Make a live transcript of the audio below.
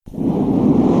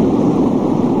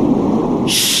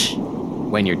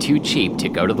When you're too cheap to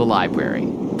go to the library,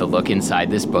 the look inside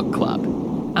this book club.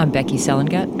 I'm Becky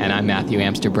Sellengut. And I'm Matthew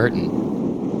Amster Burton.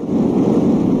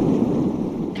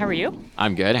 How are you?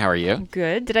 I'm good. How are you?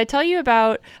 Good. Did I tell you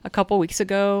about a couple weeks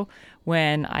ago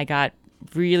when I got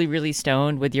really, really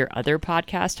stoned with your other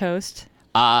podcast host?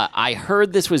 I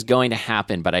heard this was going to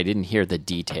happen, but I didn't hear the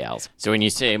details. So when you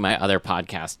say my other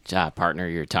podcast partner,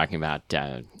 you're talking about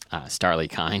Starlee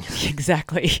Kine.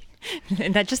 Exactly.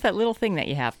 And that little thing that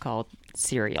you have called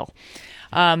Serial.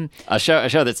 A show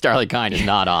that Starlee Kine is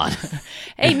not on.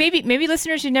 Hey, maybe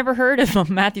listeners who never heard of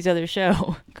Matthew's other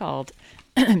show called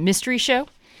Mystery Show.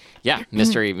 Yeah,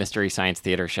 mystery science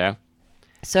theater show.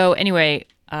 So anyway,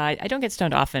 I don't get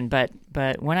stoned often, but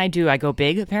when I do, I go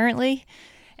big apparently.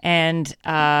 And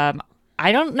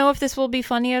I don't know if this will be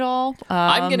funny at all.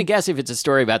 I'm going to guess if it's a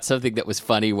story about something that was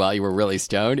funny while you were really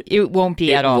stoned. It won't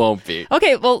be at all. It won't be.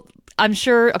 Okay, well, I'm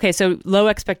sure. Okay, so low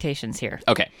expectations here.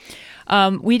 Okay.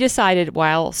 We decided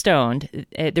while stoned,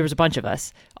 there was a bunch of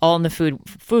us, all in the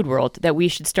food world, that we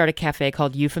should start a cafe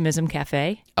called Euphemism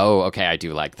Cafe. Oh, okay. I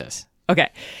do like this. Okay.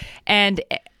 And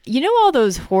you know all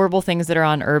those horrible things that are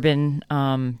on Urban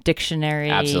Dictionary?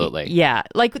 Absolutely. Yeah.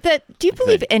 Like that. Do you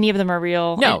believe any of them are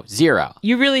real? No, zero.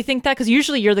 You really think that? Because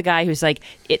usually you're the guy who's like,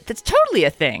 that's totally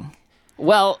a thing.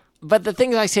 Well, but the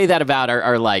things I say that about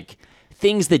are like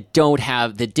things that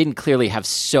didn't clearly have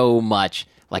so much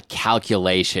like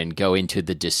calculation go into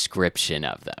the description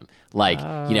of them. Like,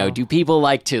 do people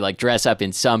like to like dress up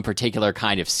in some particular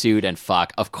kind of suit and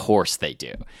fuck? Of course they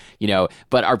do.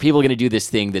 But are people going to do this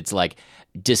thing that's like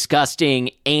disgusting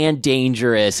and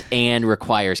dangerous and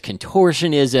requires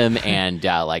contortionism and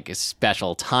like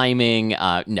special timing?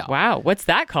 No. Wow, what's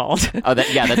that called?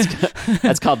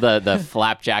 That's called the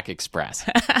Flapjack Express.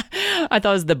 I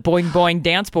thought it was the Boing Boing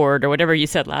Dance Board or whatever you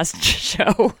said last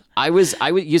show. I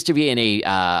used to be in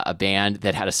a band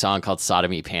that had a song called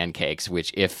Sodomy Pancakes,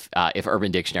 which if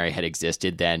Urban Dictionary had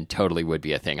existed, then totally would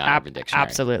be a thing on Urban Dictionary.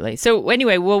 Absolutely. So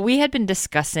anyway, we had been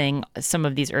discussing some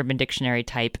of these Urban Dictionary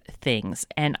type things,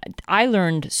 and I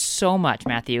learned so much,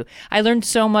 Matthew. I learned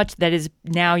so much that is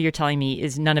now you're telling me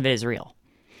is none of it is real.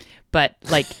 But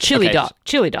like chili dog.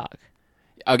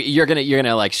 Okay, you're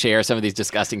gonna like share some of these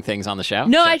disgusting things on the show?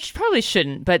 No, sure. I probably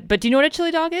shouldn't. But do you know what a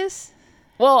chili dog is?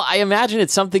 Well, I imagine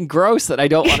it's something gross that I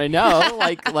don't want to know,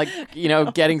 like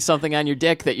getting something on your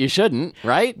dick that you shouldn't,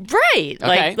 right? Right,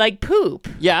 okay. like poop.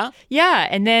 Yeah, yeah,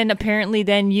 and then apparently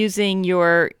using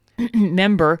your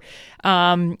member.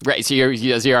 Right, so you're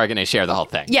going to share the whole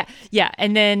thing. Yeah,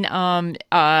 and then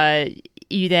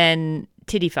you then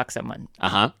titty fuck someone.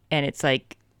 And it's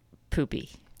like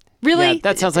poopy. Really? Yeah,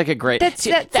 that sounds like a great. That's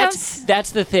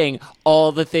the thing.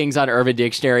 All the things on Urban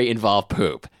Dictionary involve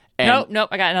poop. Nope.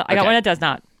 I got one that does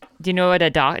not. Do you know what a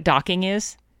docking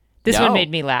is? This one made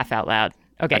me laugh out loud.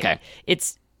 Okay.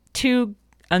 It's two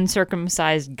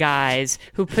uncircumcised guys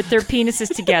who put their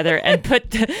penises together and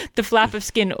put the flap of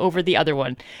skin over the other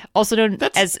one, also known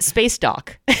as space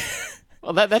dock.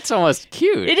 Well, that's almost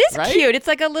cute. It is right? cute. It's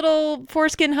like a little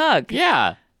foreskin hug.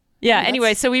 Yeah. Yeah.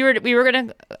 Anyway, so we were going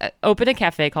to open a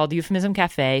cafe called Euphemism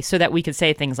Cafe so that we could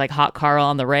say things like hot Carl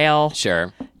on the rail.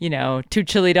 Sure. Two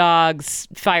chili dogs,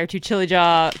 fire two chili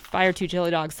dogs,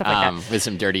 stuff like that. With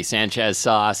some dirty Sanchez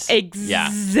sauce.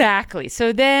 Exactly. Yeah.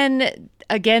 So then,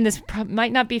 again, this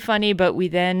might not be funny, but we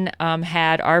then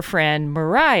had our friend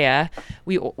Mariah.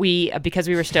 We because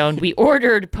we were stoned, we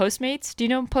ordered Postmates. Do you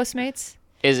know Postmates?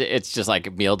 It's just like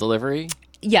a meal delivery?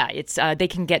 Yeah, it's they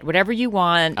can get whatever you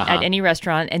want at any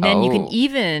restaurant, and then you can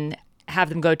even have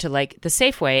them go to like the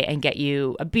Safeway and get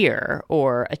you a beer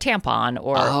or a tampon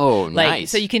or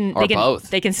nice. So you can both.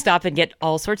 They can stop and get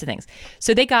all sorts of things.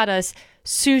 So they got us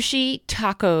sushi,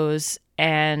 tacos,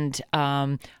 and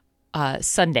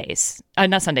Sundays.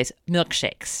 Not Sundays,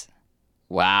 milkshakes.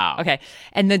 Wow. Okay.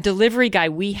 And the delivery guy,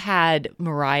 we had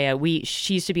Mariah,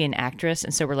 she used to be an actress.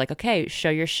 And so we're like, okay, show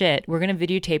your shit. We're going to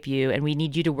videotape you. And we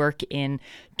need you to work in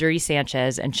Dirty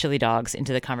Sanchez and Chili Dogs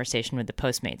into the conversation with the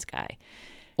Postmates guy.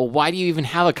 Well, why do you even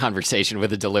have a conversation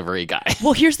with a delivery guy?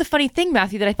 Well, here's the funny thing,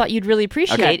 Matthew, that I thought you'd really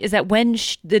appreciate is that when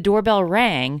the doorbell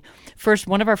rang, first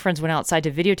one of our friends went outside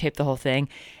to videotape the whole thing.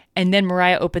 And then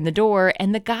Mariah opened the door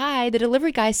and the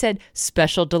delivery guy said,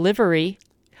 special delivery.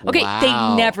 Okay, wow.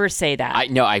 They never say that.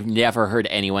 I've never heard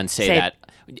anyone say that.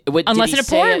 Unless in a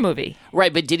porn movie.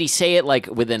 Right, but did he say it like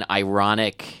with an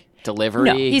ironic delivery?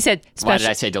 No, he said special. Why did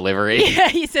I say delivery? Yeah,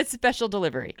 he said special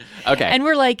delivery. Okay. And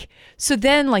we're like, so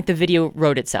then like the video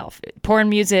wrote itself. Porn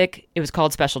music, it was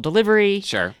called special delivery.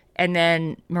 Sure. And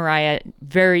then Mariah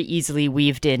very easily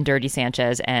weaved in Dirty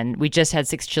Sanchez, and we just had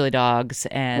 6 chili dogs.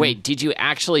 And wait, did you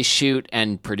actually shoot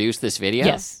and produce this video?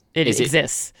 Yes, it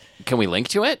exists. Can we link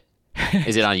to it?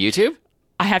 Is it on YouTube?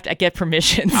 I have to get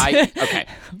permissions. Okay.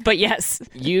 But yes.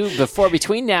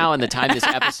 Between now and the time this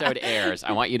episode airs,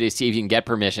 I want you to see if you can get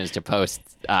permissions to post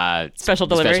special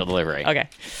delivery. Okay.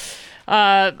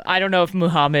 I don't know if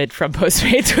Muhammad from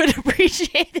Postmates would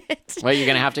appreciate it. Well, you're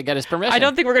going to have to get his permission. I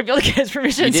don't think we're going to be able to get his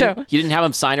permission. You didn't have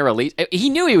him sign a release? He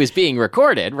knew he was being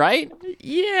recorded, right?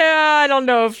 Yeah, I don't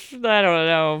know,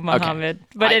 Muhammad. Okay.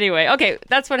 But anyway, okay,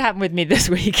 that's what happened with me this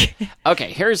week.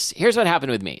 Okay, here's what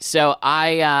happened with me. So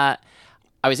I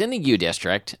was in the U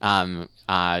District,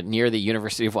 near the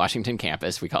University of Washington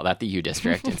campus. We call that the U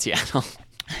District in Seattle.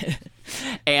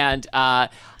 And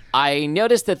I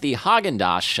noticed that the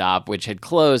Haagen-Dazs shop, which had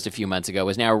closed a few months ago,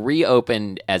 was now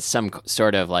reopened as some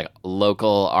sort of like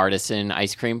local artisan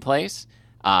ice cream place,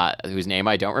 whose name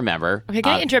I don't remember. Okay,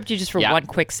 can I interrupt you just for one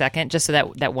quick second, just so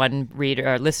that one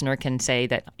reader or listener can say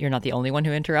that you're not the only one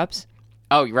who interrupts?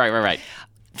 Oh, right.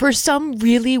 For some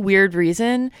really weird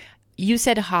reason, you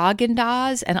said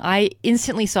Haagen-Dazs, and I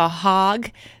instantly saw Hog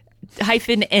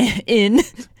 -in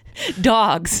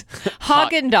dogs.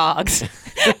 Haagen-Dogs.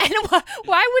 And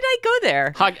why would I go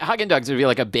there? Haagen-Dazs would be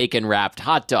like a bacon-wrapped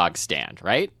hot dog stand,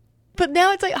 right? But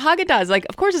now it's like Haagen-Dazs. Like,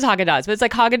 of course it's Haagen-Dazs, but it's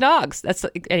like Haagen-Dogs.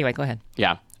 Anyway, go ahead.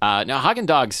 Yeah. No,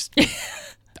 Haagen-Dazs...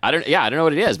 I don't know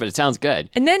what it is, but it sounds good.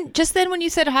 And then, just then when you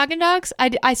said Haagen-Dazs,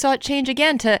 I saw it change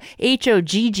again to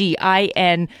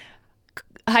HOGGIN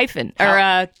hyphen,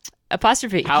 or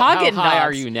apostrophe. How high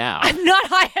are you now? I'm not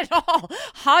high at all.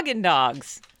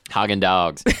 Haagen-Dogs.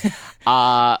 Haagen-Dogs.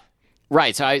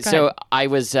 Right. So I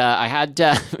had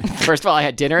first of all, I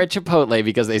had dinner at Chipotle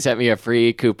because they sent me a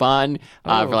free coupon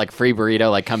for like free burrito.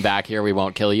 Like, come back here, we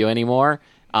won't kill you anymore.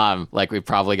 Like, we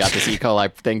probably got this E.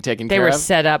 coli thing taken care of. They were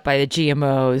set up by the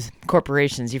GMOs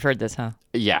corporations. You've heard this, huh?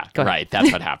 Yeah, right. That's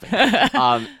what happened.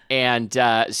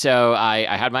 So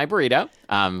I had my burrito,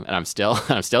 and I'm still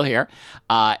here.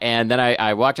 And then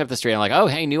I walked up the street. And I'm like, oh,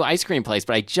 hey, new ice cream place.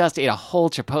 But I just ate a whole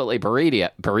Chipotle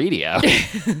burrito.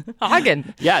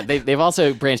 Hagen. Yeah, they've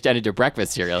also branched out into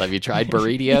breakfast cereal. Have you tried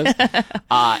burritos?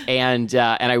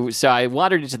 So I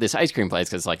wandered into this ice cream place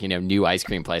because, like, new ice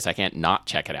cream place. I can't not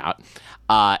check it out.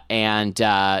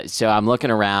 So I'm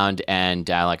looking around and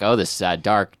like, oh, this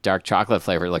dark chocolate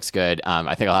flavor looks good.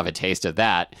 I think I'll have a taste of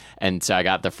that. And so I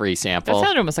got the free sample. That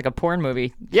sounded almost like a porn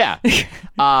movie. Yeah.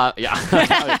 I'm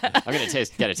going to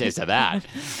get a taste of that.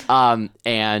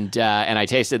 And I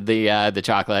tasted the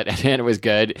chocolate and it was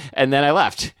good. And then I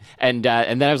left. And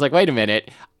then I was like, wait a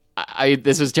minute.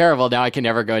 This was terrible. Now I can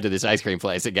never go into this ice cream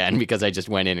place again because I just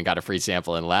went in and got a free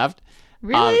sample and left.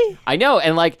 Really? I know.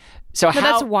 And like,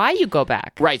 that's why you go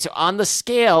back. Right. So on the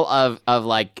scale of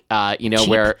like, Cheap.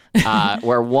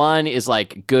 where one is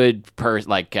like good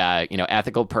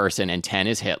ethical person and 10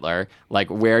 is Hitler, like,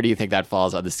 where do you think that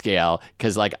falls on the scale?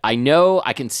 Because, like, I know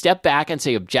I can step back and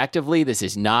say objectively, this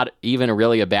is not even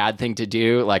really a bad thing to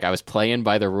do. Like, I was playing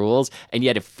by the rules, and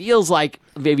yet it feels like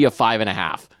maybe a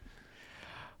 5.5.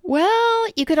 Well,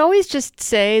 you could always just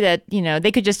say that,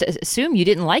 they could just assume you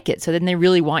didn't like it. So then they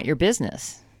really want your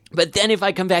business. But then if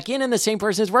I come back in and the same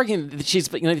person is working, she's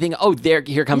thinking, oh,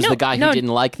 here comes the guy who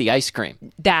didn't like the ice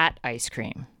cream. That ice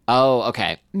cream. Oh,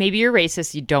 okay. Maybe you're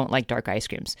racist. You don't like dark ice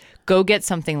creams. Go get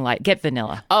something get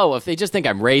vanilla. Oh, if they just think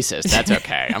I'm racist, that's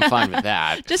okay. I'm fine with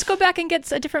that. Just go back and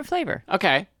get a different flavor.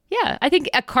 Okay. Yeah, I think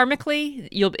karmically,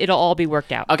 it'll all be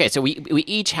worked out. Okay, so we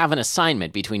each have an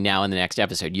assignment between now and the next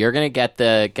episode. You're going to get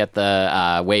the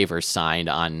waivers signed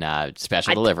on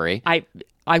special delivery.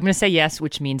 I'm going to say yes,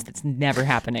 which means that's never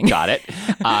happening. Got it.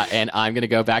 And I'm going to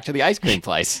go back to the ice cream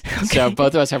place. Okay. So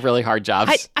both of us have really hard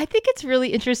jobs. I think it's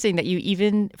really interesting that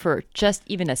you for just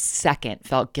a second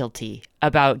felt guilty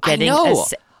about getting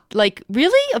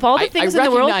really? Of all the things in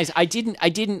the world? I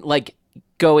didn't like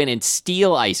go in and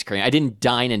steal ice cream. I didn't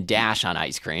dine and dash on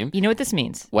ice cream. You know what this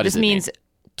means? What does it mean?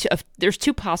 There's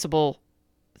two possible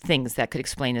things that could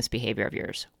explain this behavior of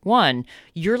yours. One,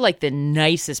 you're like the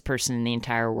nicest person in the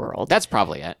entire world. That's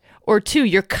probably it. Or two,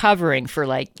 you're covering for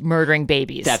like murdering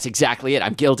babies. That's exactly it.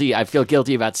 I'm guilty. I feel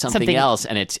guilty about something else,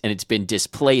 and it's been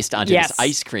displaced onto this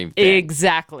ice cream thing.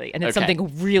 Exactly, and it's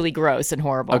something really gross and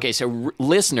horrible. Okay, so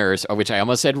listeners, or which I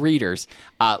almost said readers,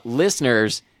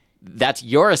 listeners, that's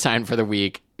your assignment for the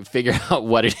week. Figure out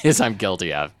what it is I'm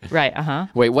guilty of. Right. Uh-huh.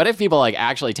 Wait, what if people like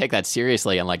actually take that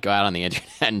seriously and like go out on the internet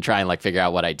and try and like figure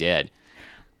out what I did?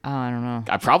 Oh, I don't know.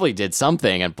 I probably did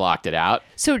something and blocked it out.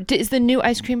 So is the new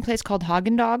ice cream place called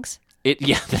Haagen-Dogs?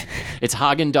 It's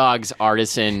Haagen-Dazs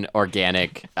artisan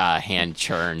organic hand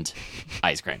churned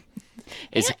ice cream.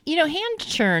 Hand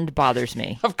churned bothers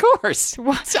me. Of course.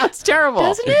 What? Sounds terrible.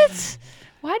 Doesn't it?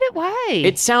 Why?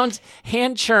 It sounds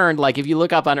hand churned. Like if you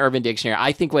look up on Urban Dictionary,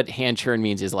 I think what hand churned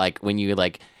means is like when you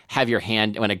like have your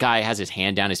hand, when a guy has his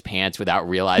hand down his pants without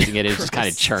realizing it, it's just kind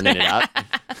of churning it up.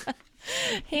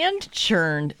 Hand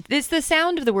churned. It's the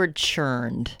sound of the word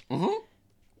churned.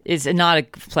 Is not a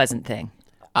pleasant thing.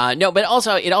 No, but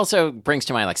it also brings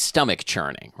to mind like stomach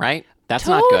churning, right? That's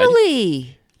totally. not good.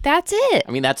 Totally. That's it.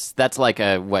 I mean, that's like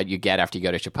what you get after you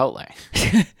go to Chipotle.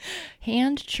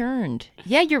 Hand churned.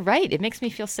 Yeah, you're right. It makes me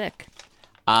feel sick.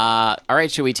 All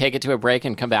right, should we take it to a break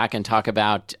and come back and talk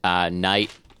about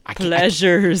night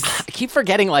pleasures? I keep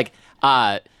forgetting, like,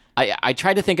 I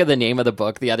tried to think of the name of the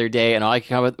book the other day, and all I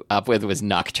came up with was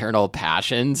Nocturnal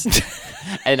Passions.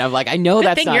 And I'm like, I know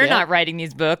that's not you're it. not writing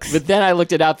these books. But then I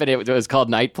looked it up, and it was called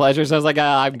Night Pleasures. I was like,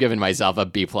 I'm giving myself a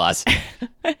B+.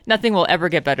 Nothing will ever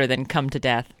get better than Come to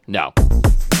Death. No.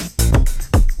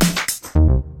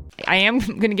 I am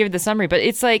going to give the summary, but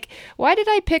it's like, why did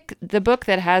I pick the book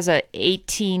that has a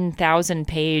 18,000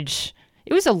 page?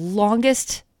 It was the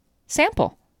longest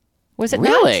sample. Was it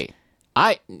really?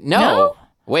 Not? No.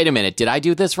 Wait a minute. Did I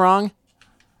do this wrong?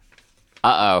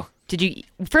 Uh-oh. Did you?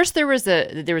 First, there was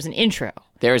an intro.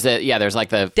 There's like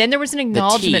the. Then there was an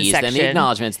acknowledgement tease, section. Then the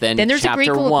acknowledgements. Then there's chapter a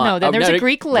Greek, 1. No, then there's a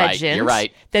Greek legend. Right, you're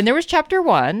right. Then there was chapter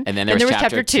 1. And then there was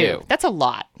chapter 2. That's a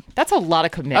lot. That's a lot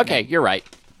of commitment. Okay, you're right.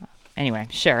 Anyway,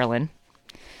 Sherilyn,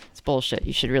 it's bullshit.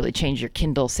 You should really change your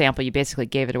Kindle sample. You basically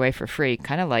gave it away for free,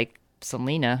 kind of like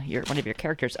Selena, one of your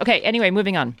characters. Okay, anyway,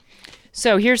 moving on.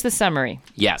 So here's the summary.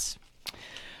 Yes.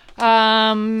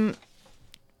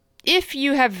 If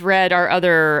you have read our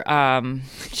other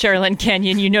Sherilyn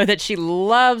Kenyon, you know that she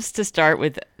loves to start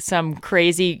with some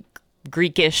crazy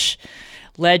Greekish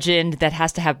legend that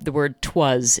has to have the word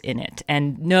 "twas" in it.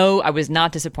 And no, I was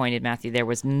not disappointed, Matthew. There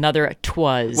was another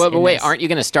 "twas." Well, but wait, aren't you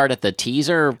going to start at the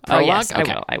teaser prologue? Oh, yes,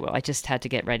 okay. I will. I just had to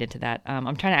get right into that.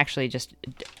 I'm trying to actually just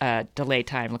delay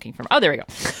time looking for... Oh, there we go.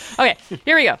 Okay,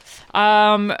 here we go.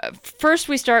 First,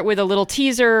 we start with a little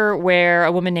teaser where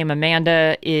a woman named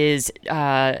Amanda is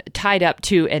tied up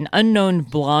to an unknown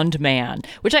blonde man,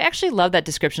 which I actually love that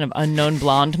description of unknown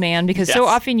blonde man, because so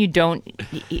often you don't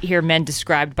hear men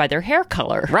described by their hair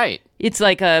color. Right. It's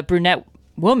like a brunette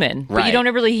woman, but you don't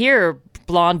really hear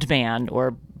blonde man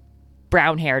or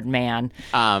brown-haired man.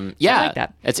 Yeah, I like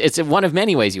that. It's one of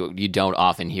many ways you don't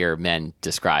often hear men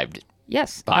described.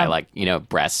 Yes. By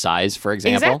breast size, for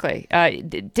example. Exactly.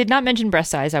 Did not mention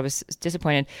breast size. I was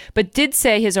disappointed, but did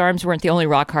say his arms weren't the only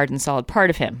rock hard and solid part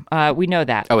of him. We know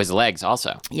that. Oh, his legs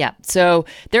also. Yeah. So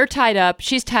they're tied up.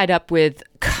 She's tied up with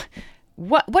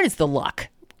what is the luck?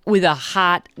 With a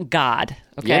hot god.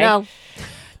 Okay. You know.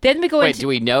 Then we go Wait, do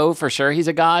we know for sure he's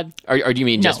a god, or do you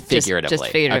mean just figuratively?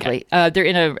 Just figuratively. Okay. They're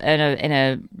in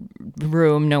a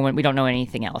room. We don't know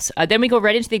anything else. Then we go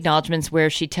right into the acknowledgments where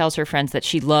she tells her friends that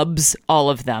she loves all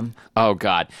of them. Oh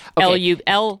God. Okay.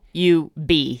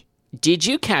 L-U-B. Did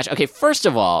you catch? Okay, first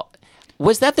of all,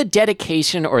 was that the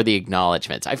dedication or the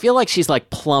acknowledgments? I feel like she's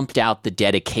like plumped out the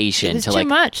dedication to like too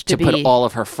much to put all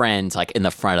of her friends like in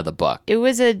the front of the book. It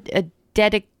was a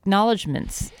dead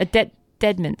acknowledgments.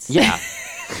 Deadments. Yeah.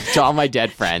 To all my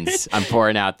dead friends, I'm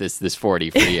pouring out this 40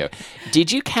 for you.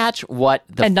 Did you catch what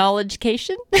the...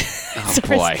 Acknowledgecation? Oh,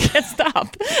 boy. I can't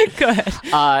stop. Go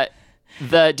ahead.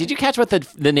 Did you catch what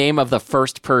the name of the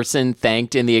first person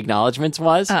thanked in the acknowledgments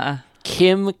was?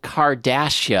 Kim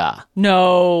Kardashian.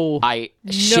 No. I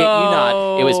shit you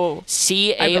not. It was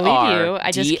C-A-R-D-A-S-C-I-A.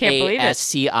 I just can't believe it.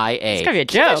 It's gotta be a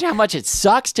joke. Can you imagine how much it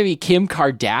sucks to be Kim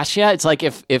Kardashian? It's like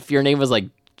if your name was like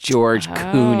George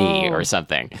Clooney or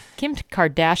something. Kim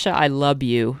Kardashian, I love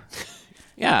you.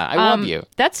 Yeah, I love you.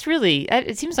 That's really...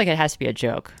 It seems like it has to be a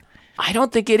joke. I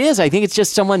don't think it is. I think it's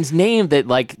just someone's name that,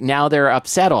 like, now they're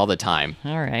upset all the time.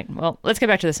 All right. Well, let's get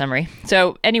back to the summary.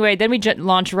 So, anyway, then we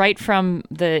launch right from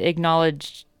the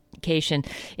acknowledgation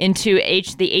into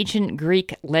the ancient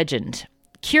Greek legend,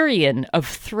 Curion of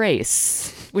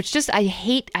Thrace, which just, I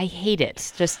hate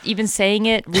it. Just even saying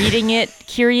it, reading it,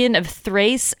 Curion of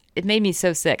Thrace, it made me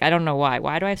so sick. I don't know why.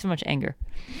 Why do I have so much anger?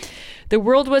 The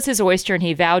world was his oyster, and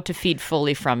he vowed to feed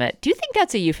fully from it. Do you think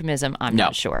that's a euphemism? I'm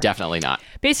not sure. Definitely not.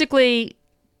 Basically,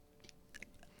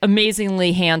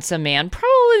 amazingly handsome man.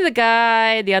 Probably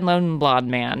the unknown blonde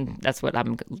man. That's what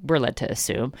we're led to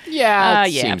assume. Yeah,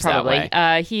 seems probably.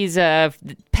 that way. He's a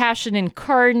passion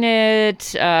incarnate.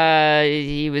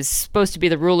 He was supposed to be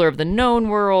the ruler of the known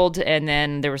world, and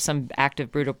then there was some act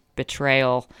of brutal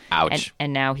betrayal. Ouch.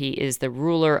 And now he is the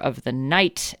ruler of the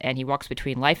night, and he walks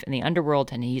between life and the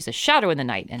underworld, and he's a shadow in the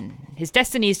night. And his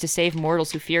destiny is to save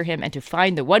mortals who fear him and to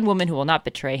find the one woman who will not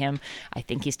betray him. I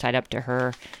think he's tied up to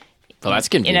her. Well, that's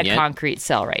convenient. In a concrete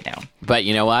cell right now. But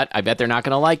you know what? I bet they're not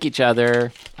going to like each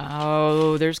other.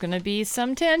 Oh, there's going to be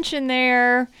some tension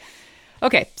there.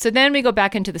 Okay, so then we go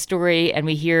back into the story and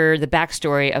we hear the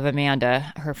backstory of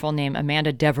Amanda. Her full name,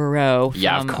 Amanda Devereaux.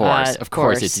 Yeah, of course. Of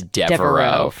course, it's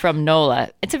Devereaux. From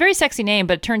NOLA. It's a very sexy name,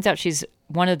 but it turns out she's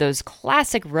one of those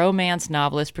classic romance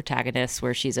novelist protagonists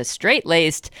where she's a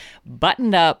straight-laced,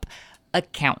 buttoned-up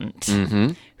accountant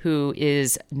who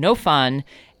is no fun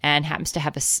and happens to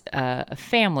have a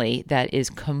family that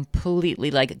is completely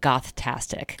like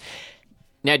goth-tastic.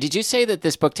 Now, did you say that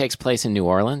this book takes place in New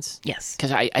Orleans? Yes.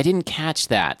 Because I didn't catch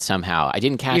that somehow. I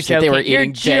didn't catch that they were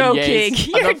eating beignets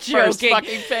You're on the first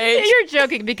fucking page. You're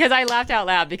joking because I laughed out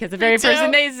loud because the very first thing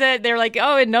they said, they're like,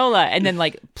 oh, in NOLA. And then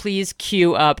like, please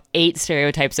cue up 8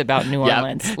 stereotypes about New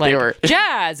Orleans. Like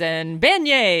jazz and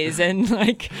beignets and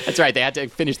like. That's right. They had to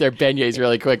finish their beignets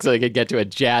really quick so they could get to a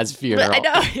jazz funeral. But I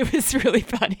know. It was really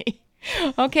funny.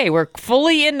 Okay, we're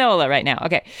fully in NOLA right now.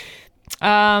 Okay.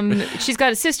 She's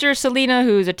got a sister, Selena,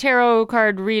 who's a tarot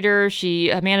card reader.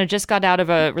 Amanda just got out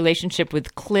of a relationship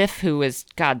with Cliff, who is,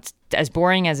 God, as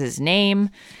boring as his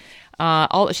name.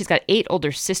 She's got 8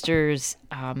 older sisters.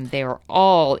 They are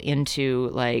all into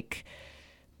like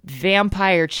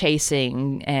vampire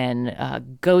chasing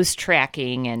and ghost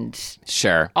tracking and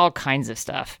all kinds of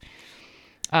stuff.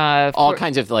 All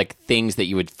kinds of like things that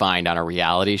you would find on a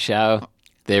reality show.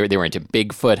 They were into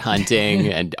Bigfoot hunting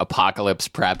and apocalypse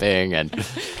prepping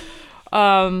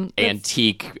and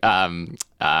antique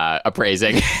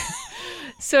appraising.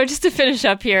 So just to finish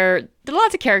up here,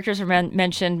 lots of characters are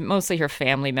mentioned, mostly her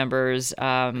family members.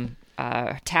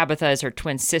 Tabitha is her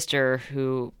twin sister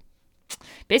who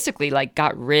basically like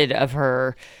got rid of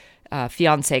her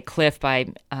fiance Cliff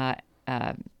by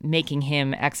making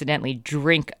him accidentally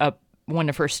drink up one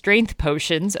of her strength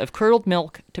potions of curdled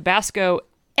milk, Tabasco,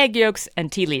 egg yolks,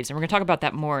 and tea leaves. And we're going to talk about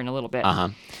that more in a little bit.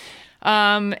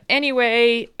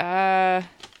 Anyway, okay,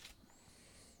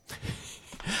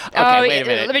 wait a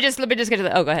minute. Let me just get to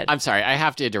the... Oh, go ahead. I'm sorry. I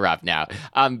have to interrupt now.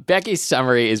 Becky's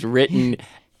summary is written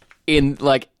in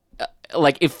like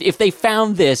if they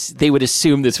found this, they would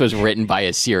assume this was written by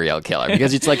a serial killer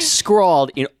because it's like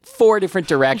scrawled in 4 different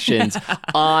directions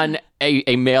on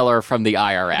a mailer from the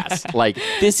IRS. Like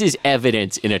this is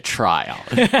evidence in a trial.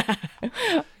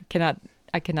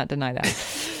 I cannot deny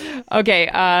that. Okay.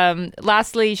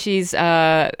 Lastly, she's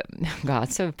God,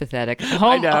 so pathetic.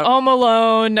 Home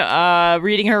alone,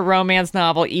 reading her romance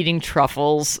novel, eating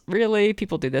truffles. Really,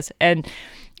 people do this. And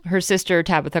her sister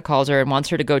Tabitha calls her and wants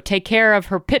her to go take care of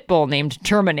her pit bull named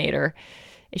Terminator.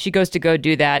 She goes to go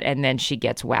do that, and then she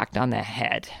gets whacked on the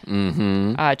head.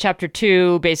 Chapter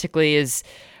 2 basically is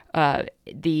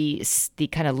the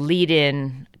kind of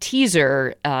lead-in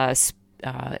teaser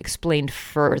explained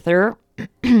further.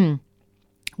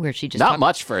 Where she just not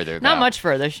much further,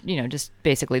 just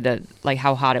basically the like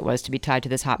how hot it was to be tied to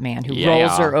this hot man who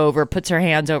rolls her over, puts her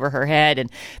hands over her head,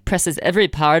 and presses every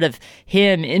part of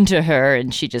him into her,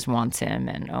 and she just wants him.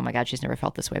 And oh my God, she's never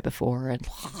felt this way before. And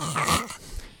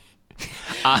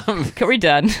are we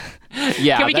done?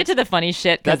 Yeah, can we get to the funny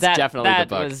shit? That's definitely that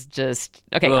the book. Was just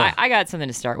okay. I got something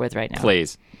to start with right now.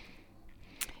 Please.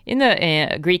 In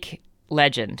the Greek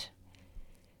legend.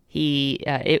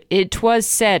 It was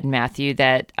said, Matthew,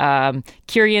 that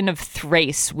Kyrian of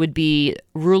Thrace would be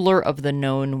ruler of the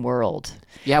known world.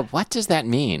 Yeah, what does that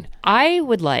mean? I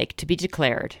would like to be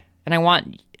declared, and I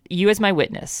want you as my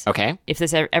witness. Okay. If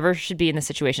this ever should be in this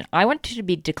situation, I want to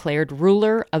be declared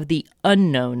ruler of the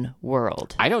unknown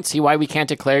world. I don't see why we can't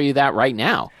declare you that right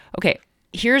now. Okay,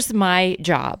 here's my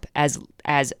job as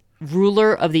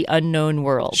ruler of the unknown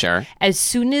world. Sure. As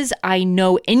soon as I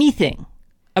know anything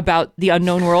about the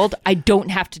unknown world, I don't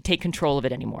have to take control of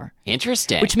it anymore.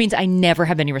 Interesting. Which means I never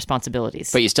have any responsibilities.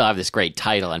 But you still have this great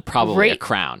title and probably a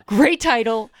crown. Great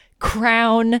title,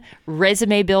 crown,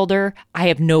 resume builder. I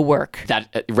have no work.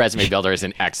 That resume builder is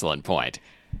an excellent point.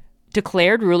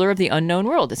 Declared ruler of the unknown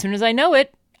world. As soon as I know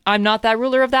it, I'm not that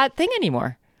ruler of that thing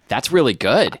anymore. That's really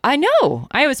good. I know.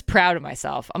 I was proud of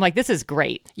myself. I'm like, this is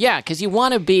great. Yeah, because you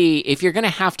want to be, if you're going to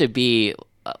have to be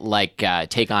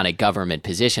take on a government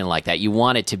position like that, you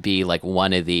want it to be like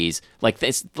one of these, like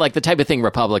this, like the type of thing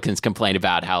Republicans complain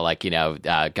about, how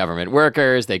government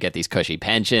workers, they get these cushy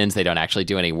pensions, they don't actually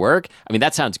do any work. I mean,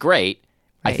 that sounds great.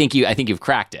 Right. I think you've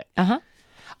cracked it.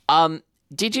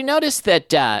 Did you notice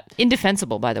that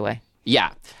indefensible, by the way?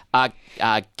 Yeah.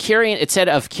 Kyrian, it said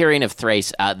of Kyrian of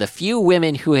Thrace, the few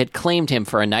women who had claimed him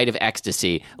for a night of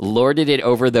ecstasy lorded it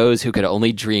over those who could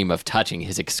only dream of touching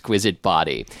his exquisite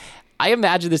body. I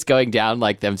imagine this going down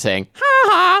like them saying, ha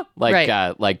ha,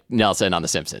 like Nelson on The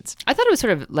Simpsons. I thought it was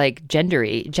sort of like gender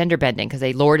bending because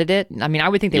they lorded it. I mean, I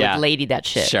would think they would lady that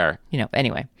shit. Sure.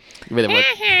 Anyway. You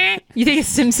think it's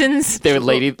Simpsons? They would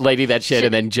lady that shit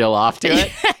and then Jill off to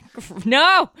it?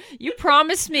 No, you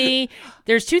promised me.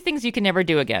 There's 2 things you can never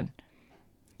do again.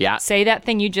 Yeah. Say that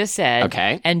thing you just said.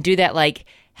 Okay. And do that like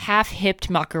half-hipped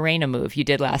Macarena move you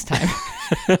did last time.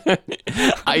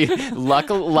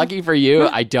 Lucky for you,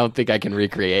 I don't think I can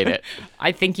recreate it.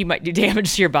 I think you might do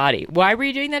damage to your body. Why were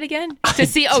you doing that again? To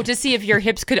see if your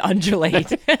hips could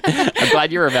undulate. I'm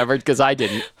glad you remembered because I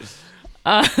didn't.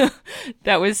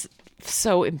 That was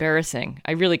so embarrassing.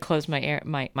 I really closed my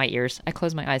ears. I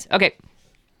closed my eyes. Okay.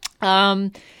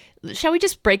 Shall we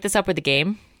just break this up with a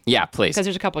game? Yeah, please. Because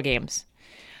there's a couple of games.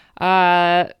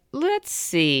 Let's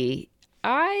see.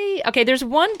 There's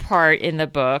one part in the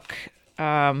book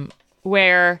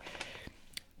where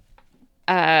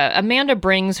Amanda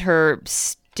brings her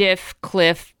stiff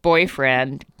Cliff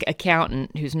boyfriend,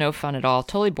 accountant, who's no fun at all,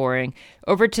 totally boring,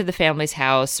 over to the family's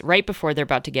house right before they're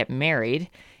about to get married.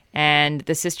 And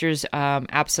the sisters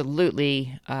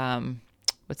absolutely,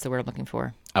 what's the word I'm looking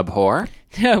for? Abhor?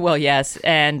 Well, yes.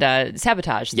 And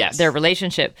sabotage their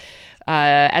relationship.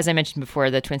 As I mentioned before,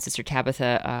 the twin sister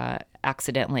Tabitha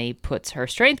accidentally puts her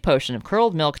strength potion of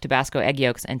curdled milk, Tabasco, egg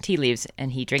yolks, and tea leaves,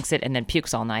 and he drinks it and then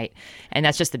pukes all night. And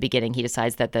that's just the beginning. He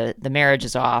decides that the marriage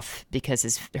is off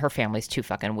because her family's too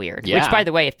fucking weird. Yeah. Which, by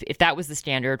the way, if that was the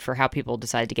standard for how people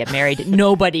decide to get married,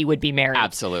 nobody would be married.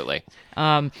 Absolutely.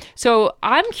 So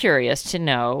I'm curious to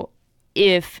know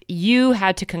if you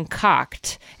had to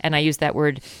concoct, and I use that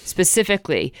word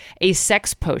specifically, a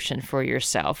sex potion for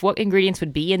yourself, what ingredients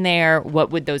would be in there? What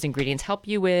would those ingredients help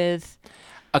you with?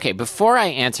 Okay, before I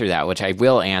answer that, which I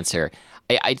will answer,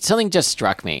 something just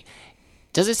struck me.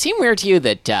 Does it seem weird to you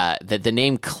that that the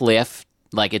name Cliff,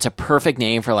 like it's a perfect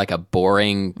name for like a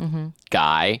boring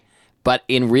guy, but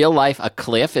in real life, a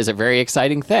cliff is a very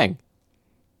exciting thing?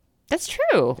 That's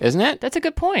true. Isn't it? That's a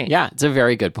good point. Yeah, it's a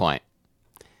very good point.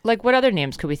 Like, what other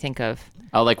names could we think of?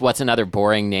 Oh, like what's another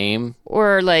boring name?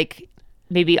 Or like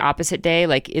maybe opposite day,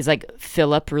 like is like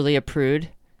Philip really a prude?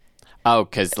 Oh,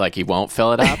 because like he won't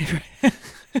fill it up?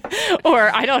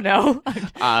 Or I don't know.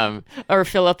 Or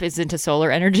Philip is into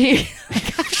solar energy.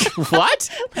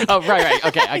 What? Oh, right.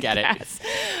 Okay, I get it. Yes.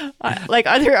 Like,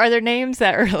 are there names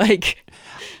that are like...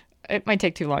 It might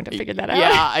take too long to figure that out.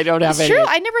 Yeah, I don't have it's any. True.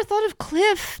 I never thought of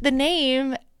Cliff, the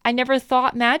name. I never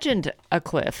imagined a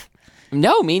cliff.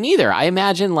 No, me neither. I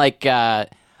imagine like I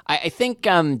think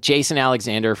Jason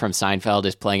Alexander from Seinfeld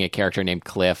is playing a character named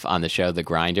Cliff on the show The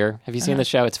Grinder. Have you seen the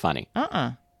show? It's funny.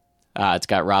 It's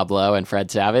got Rob Lowe and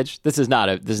Fred Savage. This is not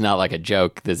like a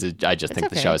joke. I just think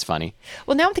the show is funny.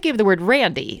 Well, now I'm thinking of the word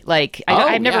Randy. Like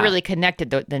I've never really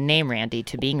connected the name Randy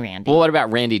to being Randy. Well, what about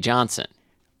Randy Johnson?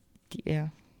 Yeah,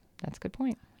 that's a good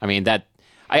point. I mean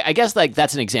I guess like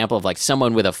that's an example of like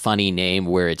someone with a funny name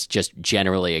where it's just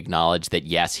generally acknowledged that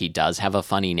yes, he does have a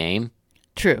funny name.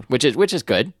 True. Which is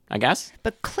good, I guess.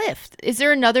 But Cliff, is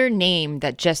there another name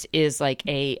that just is like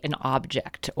an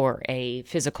object or a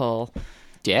physical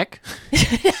Dick?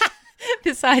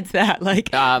 Besides that, like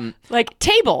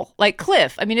table, like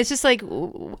Cliff. I mean, it's just like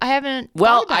I haven't.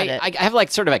 Well, thought about it. I have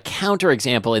like sort of a counter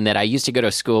example in that I used to go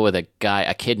to school with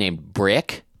a kid named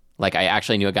Brick. Like I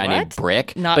actually knew a guy named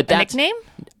Brick. Not a nickname?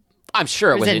 I'm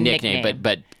sure it was a nickname,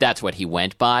 but that's what he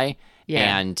went by.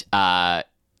 Yeah. And I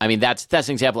mean that's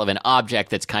an example of an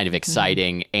object that's kind of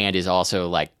exciting and is also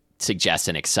like suggests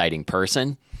an exciting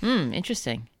person.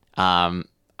 Interesting. I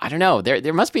don't know.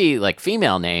 There must be like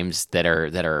female names that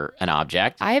are an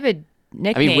object. I have a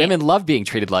nickname. I mean, women love being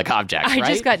treated like objects, right? I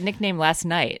just got nicknamed last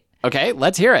night. Okay,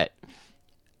 let's hear it.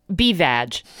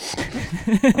 B-Vag.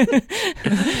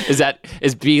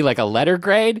 Is B like a letter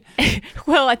grade?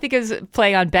 Well, I think it's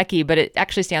play on Becky, but it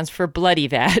actually stands for bloody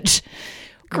vag.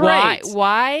 Great.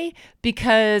 Why?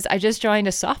 Because I just joined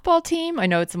a softball team. I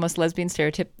know it's the most lesbian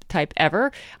stereotype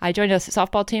ever. I joined a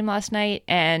softball team last night,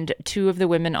 and 2 of the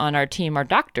women on our team are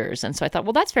doctors. And so I thought,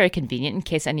 well, that's very convenient in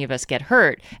case any of us get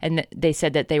hurt. And they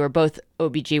said that they were both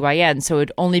OBGYN, so it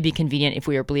would only be convenient if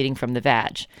we were bleeding from the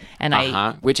vag.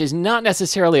 And which is not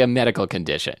necessarily a medical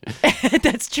condition.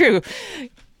 That's true.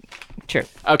 True.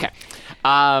 Okay.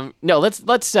 No,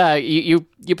 let's you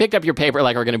picked up your paper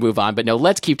like we're going to move on, but no,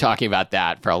 let's keep talking about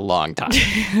that for a long time.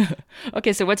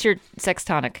 Okay, so what's your sex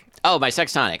tonic? Oh, my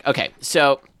sex tonic. Okay.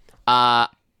 So, I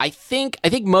think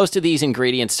most of these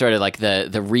ingredients sort of like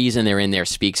the reason they're in there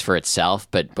speaks for itself,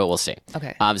 but we'll see.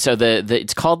 Okay. So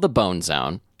it's called the Bone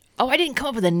Zone. Oh, I didn't come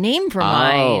up with a name for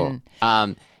mine.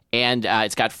 And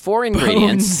it's got 4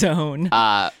 ingredients. Bone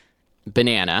Zone.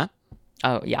 Banana.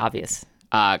 Oh, yeah, obvious.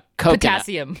 Coconut.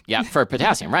 Potassium. Yeah, for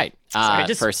potassium, right. Sorry, I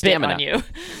just for stamina. On you.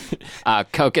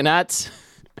 Coconuts.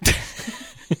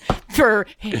 For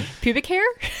pubic hair?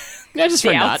 No, just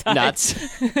for nuts.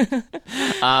 Do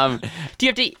you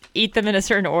have to eat them in a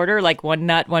certain order, like one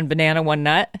nut, one banana, one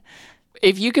nut?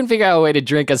 If you can figure out a way to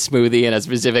drink a smoothie in a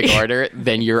specific order,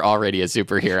 then you're already a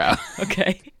superhero.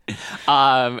 Okay.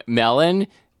 Melon,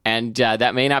 and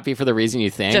that may not be for the reason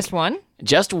you think. Just one?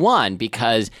 Just one,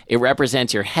 because it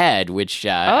represents your head, which,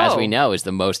 as we know, is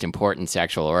the most important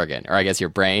sexual organ. Or I guess your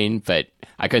brain, but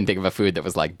I couldn't think of a food that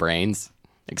was like brains,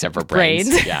 except for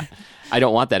brains. Yeah. I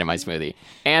don't want that in my smoothie.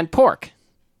 And pork.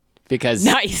 Because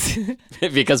nice.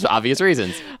 Because obvious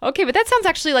reasons. Okay, but that sounds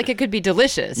actually like it could be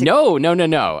delicious. No.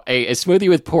 A smoothie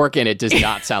with pork in it does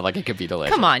not sound like it could be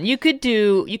delicious. Come on, you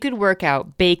could work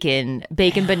out bacon,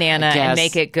 banana, and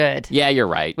make it good. Yeah, you're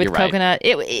right. With coconut.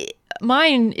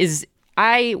 Mine is.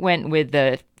 I went with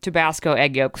the Tabasco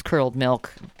egg yolks, curled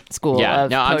milk school of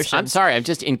potions. I'm sorry. I'm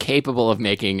just incapable of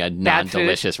making a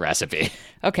non-delicious recipe.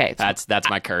 Okay, that's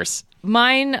my curse.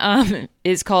 Mine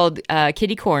is called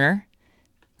Kitty Corner.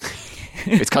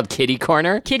 It's called Kitty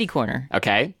Corner? Kitty Corner.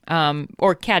 Okay.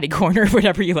 Or Catty Corner,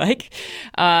 whatever you like.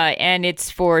 And it's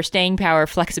for staying power,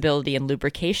 flexibility, and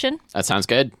lubrication. That sounds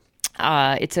good.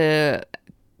 It's a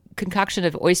concoction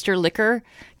of oyster liquor,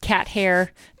 cat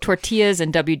hair, tortillas,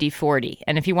 and WD-40.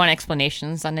 And if you want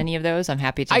explanations on any of those, I'm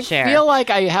happy to share. I feel like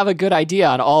I have a good idea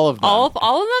on all of them. All of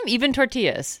them? Even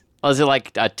tortillas? Well, is it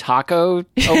like a taco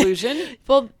illusion?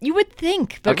 Well, you would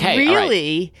think. But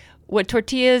really, what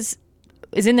tortillas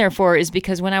is in there for is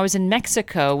because when I was in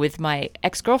Mexico with my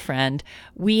ex-girlfriend,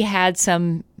 we had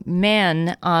some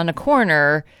men on a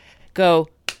corner go,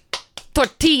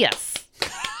 tortillas.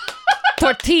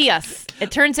 Tortillas.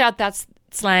 It turns out that's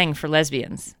slang for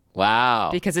lesbians. Wow.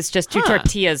 Because it's just two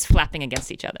tortillas flapping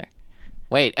against each other.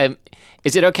 Wait,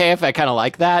 is it okay if I kind of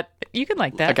like that? You can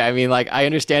like that. Okay, I mean, like, I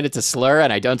understand it's a slur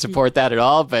and I don't support that at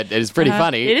all, but it is pretty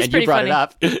funny. It is and pretty you brought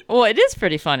funny. it up. Well, it is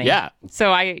pretty funny. Yeah.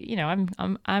 So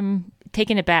I'm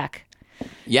taking it back.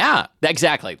 Yeah,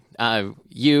 exactly.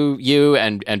 You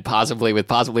and possibly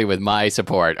with my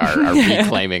support are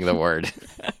reclaiming the word.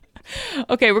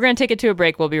 Okay, we're going to take it to a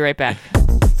break. We'll be right back.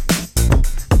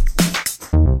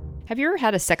 Have you ever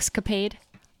had a sexcapade?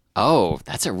 Oh,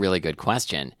 that's a really good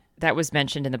question. That was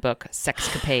mentioned in the book,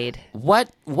 Sexcapade.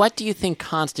 What do you think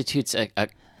constitutes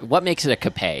what makes it a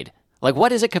capade? Like,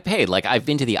 what is a capade? Like, I've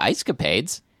been to the ice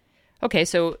capades. Okay,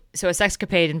 so a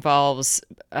sexcapade involves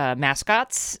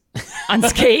mascots on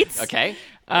skates. Okay.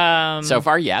 So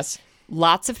far, yes.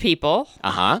 Lots of people.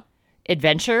 Uh-huh.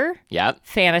 Adventure. Yeah.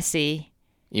 Fantasy.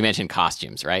 You mentioned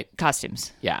costumes, right?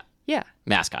 Costumes. Yeah. Yeah.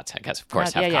 Mascots, I guess, of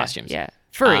course, have costumes. Yeah.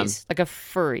 Furries, like a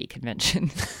furry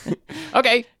convention.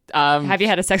 Okay. Have you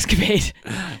had a sexcapade?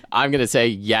 I'm going to say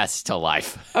yes to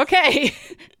life. Okay.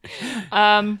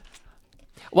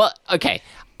 Well, okay.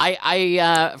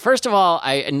 I first of all,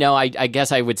 I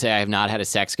guess I would say I have not had a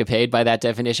sexcapade by that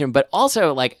definition, but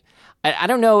also, like, I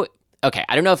don't know. Okay,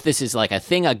 I don't know if this is like a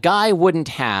thing a guy wouldn't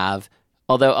have,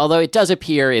 although it does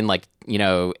appear in, like,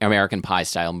 American Pie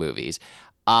style movies.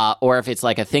 Or if it's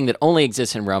like a thing that only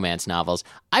exists in romance novels.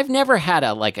 I've never had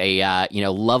a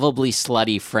lovably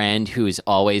slutty friend who's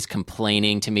always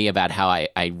complaining to me about how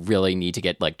I really need to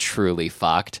get, like, truly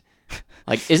fucked.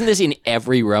 Like, isn't this in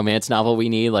every romance novel we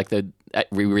need? Like,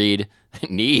 we read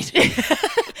need.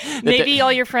 Maybe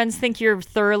all your friends think you're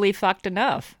thoroughly fucked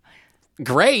enough.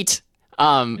 Great.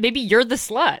 Maybe you're the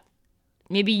slut.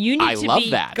 Maybe you need to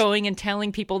be that. Going and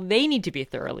telling people they need to be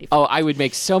thoroughly fucked. Oh, I would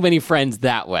make so many friends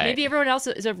that way. Maybe everyone else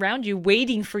is around you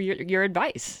waiting for your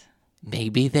advice.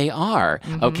 Maybe they are.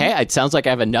 Mm-hmm. Okay, it sounds like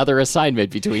I have another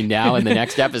assignment between now and the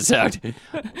next episode.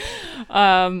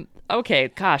 Okay,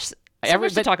 gosh. So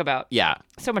much to talk about. Yeah.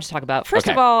 So much to talk about. First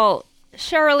of all,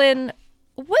 Sherilyn,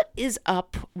 what is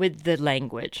up with the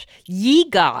language? Ye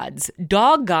gods,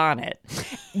 doggone it.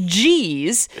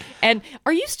 Jeez. And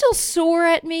are you still sore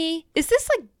at me? Is this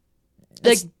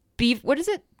like beef? What is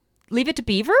it? Leave it to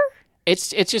Beaver? It's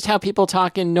just how people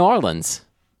talk in New Orleans.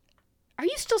 Are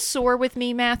you still sore with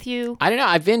me, Matthew? I don't know.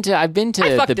 I've been to I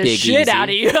the Big Easy. shit out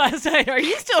of you last night. Are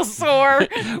you still sore?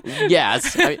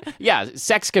 Yes.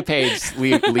 Sexcapades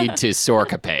lead to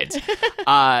sorecapades.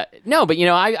 No, but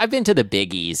I've been to the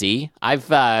Big Easy.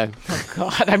 I've oh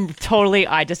God,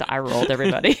 I rolled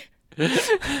everybody.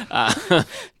 The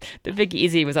Big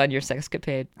Easy was on your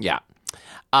sexcapade. Yeah.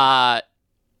 I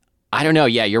don't know.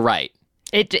 Yeah, you're right.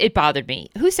 It bothered me.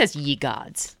 Who says ye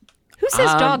gods? Who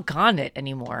says doggone it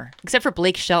anymore? Except for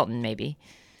Blake Shelton, maybe.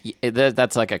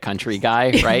 That's like a country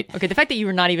guy, right? Okay, the fact that you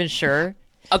were not even sure.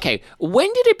 Okay,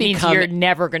 when did it become... means you're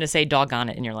never going to say doggone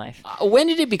it in your life. When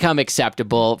did it become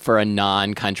acceptable for a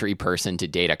non-country person to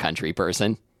date a country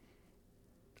person?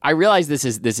 I realize this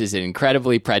is an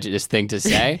incredibly prejudiced thing to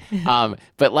say,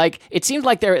 but like it seems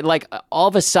like they're like all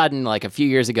of a sudden, like a few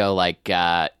years ago, like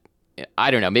I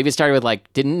don't know, maybe it started with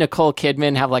like, didn't Nicole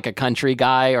Kidman have like a country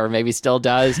guy, or maybe still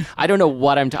does? I don't know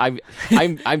what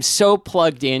I'm so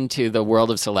plugged into the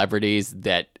world of celebrities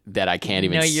that I can't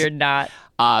even. No, you're not.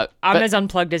 I'm as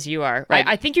unplugged as you are.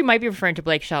 I think you might be referring to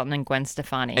Blake Shelton and Gwen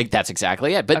Stefani. That's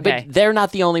exactly it. But they're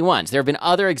not the only ones. There have been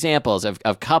other examples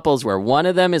of couples where one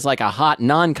of them is like a hot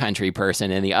non-country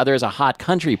person and the other is a hot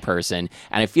country person.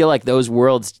 And I feel like those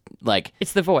worlds, like...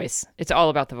 It's The Voice. It's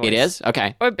all about The Voice. It is?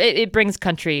 Okay. Or it brings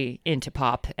country into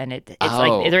pop, and it's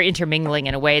like they're intermingling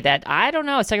in a way that, I don't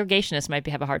know, segregationists might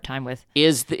have a hard time with.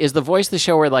 Is The Voice the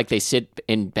show where like they sit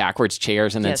in backwards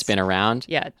chairs and then spin around?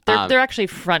 Yeah. They're actually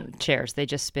front chairs. They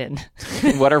just spin.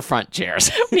 What are front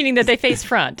chairs? Meaning that they face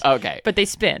front. Okay. But they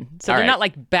spin. So they're not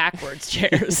like backwards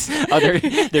chairs.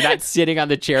 They're not sitting on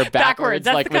the chair backwards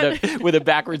like with a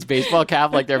backwards baseball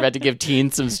cap, like they're about to give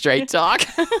teens some straight talk.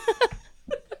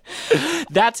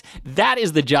 That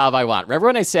is the job I want. Remember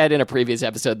when I said in a previous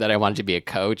episode that I wanted to be a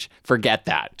coach? Forget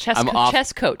that.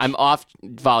 Chess coach. I'm off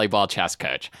volleyball chess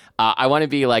coach. I want to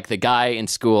be like the guy in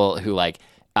school who like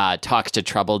talks to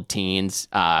troubled teens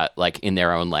like in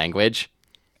their own language.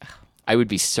 I would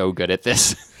be so good at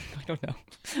this. I don't know.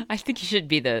 I think you should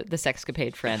be the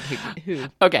sexcapade friend who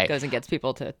goes and gets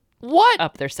people to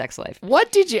up their sex life.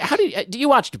 Do you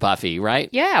watch Buffy, right?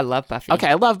 Yeah, I love Buffy. Okay,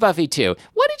 I love Buffy too.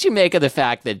 What did you make of the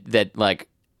fact that like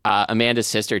Amanda's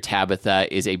sister Tabitha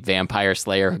is a vampire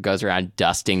slayer who goes around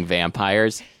dusting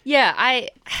vampires? Yeah,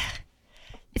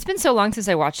 it's been so long since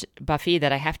I watched Buffy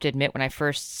that I have to admit when I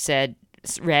first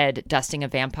read dusting a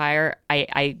vampire,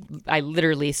 I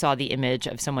literally saw the image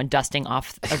of someone dusting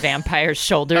off a vampire's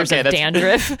shoulders of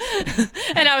dandruff.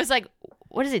 And I was like,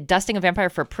 what is it, dusting a vampire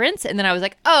for Prince? And then I was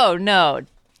like, oh no,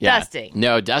 dusting.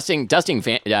 No, dusting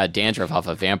dandruff off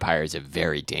a vampire is a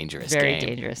very dangerous game. Very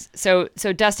dangerous. So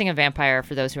dusting a vampire,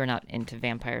 for those who are not into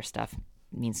vampire stuff,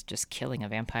 means just killing a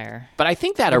vampire. But I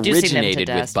think that originated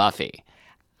with Buffy.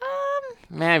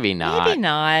 Maybe not. Maybe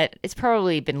not. It's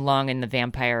probably been long in the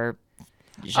vampire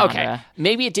genre. Okay,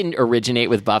 maybe it didn't originate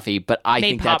with Buffy, but I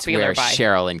think that's where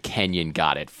Cheryl and Kenyon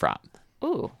got it from.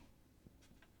 Ooh,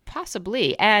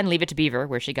 possibly. And Leave It to Beaver,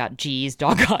 where she got G's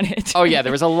dog on it. Oh yeah,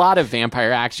 there was a lot of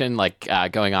vampire action like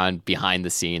going on behind the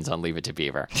scenes on Leave It to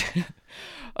Beaver.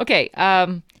 Okay,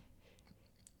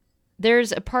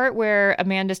 there's a part where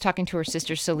Amanda's talking to her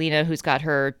sister Selena, who's got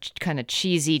her kind of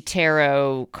cheesy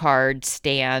tarot card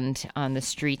stand on the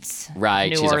streets. Right,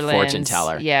 New she's Orleans. A fortune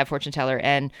teller. Yeah, fortune teller.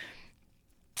 And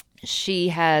she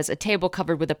has a table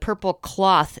covered with a purple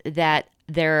cloth that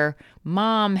their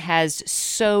mom has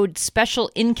sewed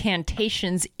special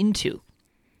incantations into.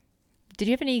 Did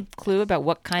you have any clue about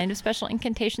what kind of special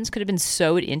incantations could have been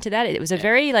sewed into that? It was a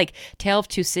very like Tale of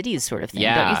Two Cities sort of thing,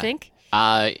 don't you think?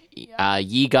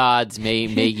 Ye gods, may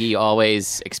ye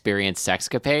always experience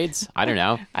sexcapades. I don't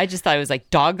know. I just thought it was like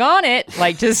doggone it,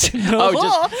 like just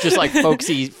just like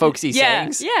folksy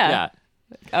sayings. Yeah.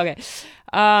 Okay.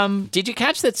 Did you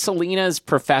catch that Selena's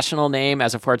professional name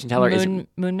as a fortune teller is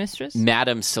Moon Mistress?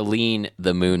 Madame Celine,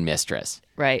 the Moon Mistress.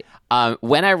 Right.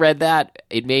 When I read that,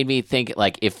 it made me think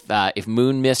like if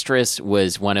Moon Mistress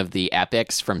was one of the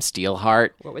epics from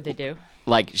Steelheart, what would they do?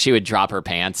 Like she would drop her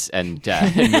pants and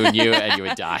moon you, and you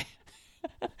would die.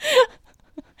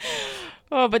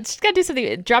 Oh, but she's got to do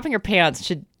something. Dropping her pants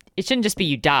shouldn't just be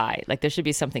you die. Like there should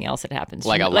be something else that happens.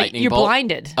 Like a lightning bolt? You're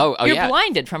blinded. Oh, you're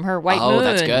blinded from her white moon. Oh,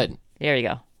 that's good. There you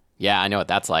go. Yeah, I know what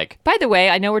that's like. By the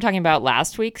way, I know we're talking about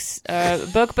last week's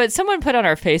book, but someone put on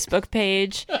our Facebook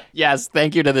page. Yes,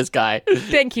 thank you to this guy.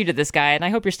 Thank you to this guy, and I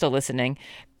hope you're still listening.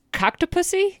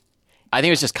 Coctopussy? I think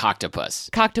it was just Coctopus.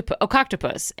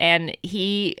 Coctopus. And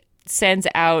he sends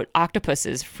out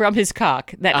octopuses from his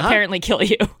cock that apparently kill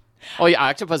you. Oh, yeah,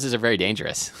 octopuses are very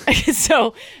dangerous.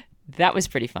 So that was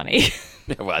pretty funny.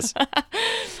 It was.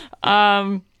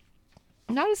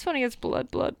 Not as funny as blood.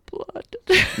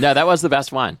 No, that was the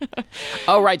best one.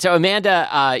 Oh, right. So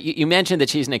Amanda, you mentioned that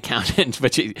she's an accountant,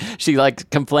 but she like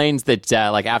complains that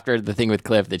like after the thing with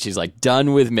Cliff that she's like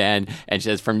done with men, and she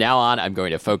says from now on I'm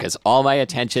going to focus all my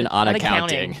attention on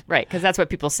accounting. Right, because that's what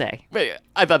people say. But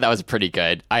I thought that was pretty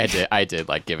good. I had to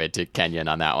like give it to Kenyon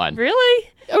on that one. Really?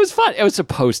 It was fun. It was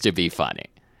supposed to be funny.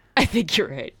 I think you're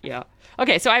right. Yeah.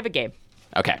 Okay, so I have a game.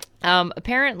 Okay.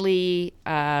 Apparently,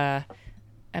 one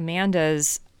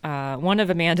of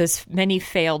Amanda's many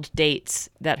failed dates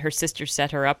that her sister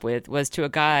set her up with was to a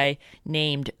guy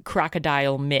named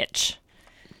Crocodile Mitch.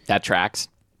 That tracks.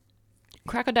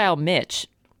 Crocodile Mitch,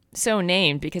 so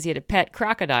named because he had a pet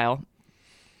crocodile.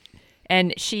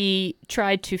 and she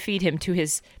tried to feed him to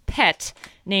his pet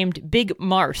named Big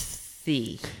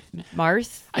Marthy.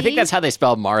 Marthy? I think that's how they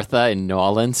spell Martha in New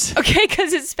Orleans. Okay,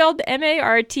 because it's spelled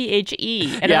Marthe.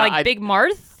 And I'm like, Big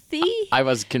Marthy? I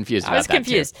was confused about that, I was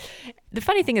confused. The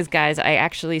funny thing is, guys, I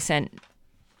actually sent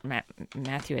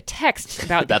Matthew a text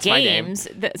about That's games.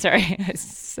 My name. Sorry, I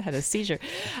had a seizure.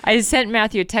 I sent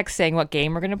Matthew a text saying what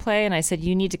game we're going to play, and I said,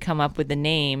 you need to come up with the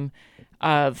name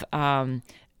of an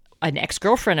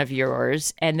ex-girlfriend of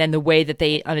yours and then the way that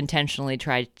they unintentionally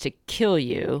tried to kill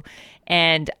you.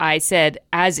 And I said,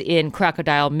 as in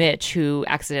Crocodile Mitch, who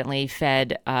accidentally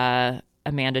fed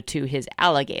Amanda to his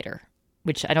alligator,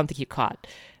 which I don't think you caught.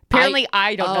 Apparently,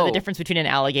 I don't know the difference between an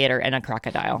alligator and a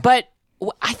crocodile. But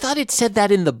I thought it said that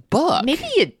in the book. Maybe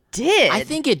it did. I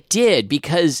think it did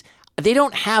because they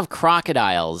don't have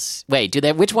crocodiles. Wait, do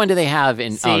they? Which one do they have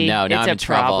in? See, oh no, now I'm in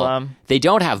trouble. Problem. They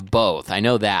don't have both. I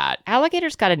know that.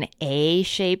 Alligator's got an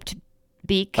A-shaped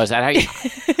beak. Oh, is that how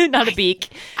you? Not a beak.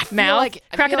 Mouth.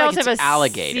 Crocodiles have a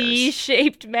alligators.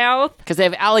 C-shaped mouth. Because they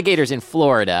have alligators in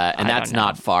Florida, and that's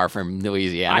not far from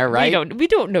Louisiana, right? We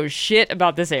don't know shit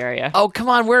about this area. Oh, come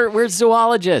on, we're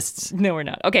zoologists. No, we're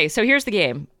not. Okay, so here's the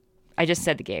game. I just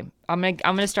said the game. I'm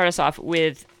gonna start us off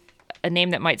with a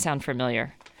name that might sound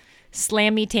familiar.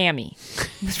 Slammy Tammy.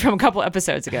 It was from a couple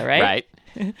episodes ago, right?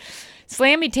 Right.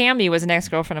 Slammy Tammy was an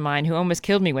ex-girlfriend of mine who almost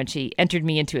killed me when she entered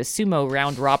me into a sumo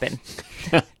round robin.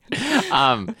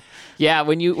 Yeah,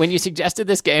 when you suggested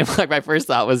this game, like my first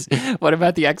thought was, what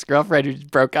about the ex-girlfriend who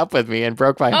broke up with me and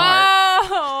broke my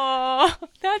heart? Oh,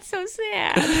 that's so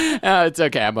sad. Oh, it's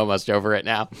okay. I'm almost over it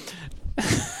now.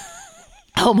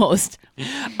 Almost.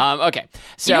 Okay.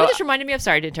 So you know what this reminded me of?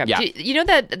 Sorry to interrupt. Yeah. You know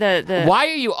that the Why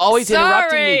are you always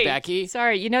interrupting me, Becky?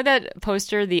 Sorry. You know that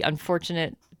poster, the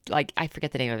unfortunate, like, I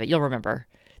forget the name of it. You'll remember.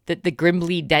 The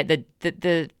Grimly dead.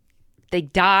 They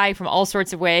die from all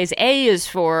sorts of ways. A is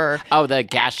for... Oh, the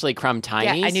Gashly Crumb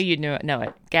Tinies? Yeah, I knew you'd know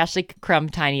it. Gashly Crumb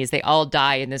Tinies. They all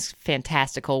die in this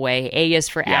fantastical way. A is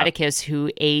for Atticus, who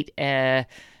ate,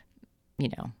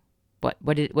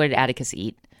 what did Atticus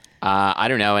eat? I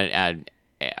don't know, an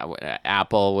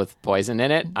apple with poison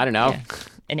in it? I don't know. Yeah.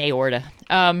 An aorta.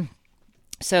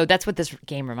 So that's what this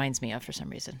game reminds me of for some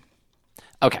reason.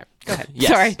 Okay. Go ahead. Yes.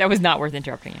 Sorry, that was not worth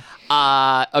interrupting you.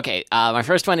 Okay. My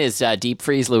first one is Deep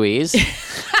Freeze Louise,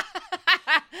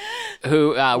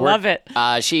 who love it.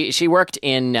 She worked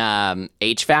in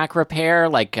HVAC repair,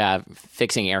 like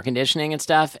fixing air conditioning and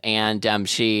stuff, and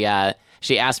she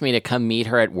asked me to come meet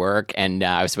her at work, and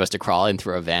I was supposed to crawl in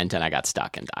through a vent, and I got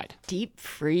stuck and died. Deep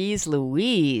Freeze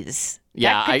Louise.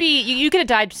 Yeah, that could be. You could have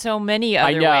died so many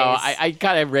other ways. I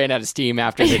kind of ran out of steam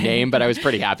after the name, but I was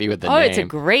pretty happy with the name. Oh, it's a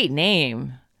great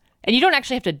name. And you don't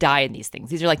actually have to die in these things.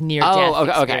 These are like near-death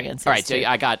experiences. All right, so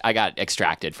I got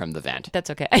extracted from the vent. That's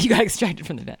okay. You got extracted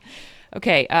from the vent.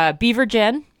 Okay, Beaver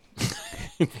Jen.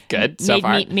 Good, so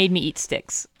far. Made me eat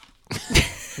sticks.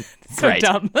 So Great.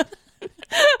 dumb.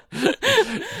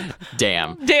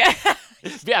 Damn.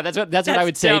 Yeah, that's what I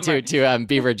would say to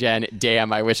Beaver Jen.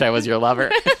 Damn, I wish I was your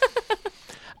lover.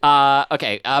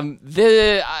 Okay.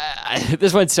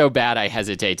 This one's so bad I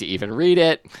hesitate to even read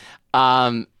it.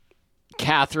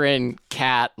 Catherine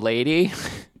Cat Lady.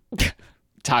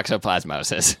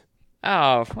 Toxoplasmosis.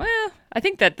 Oh well, I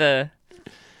think that the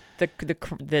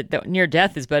near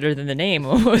death is better than the name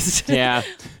almost. Yeah.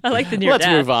 I like the near death.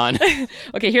 Let's move on.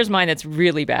 Okay, here's mine that's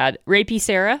really bad. Rapey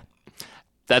Sarah.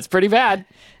 That's pretty bad.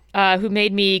 Who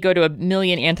made me go to 1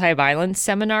 million anti-violence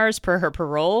seminars per her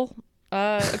parole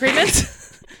agreement.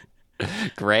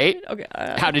 Great. Okay.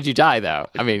 How did you die, though?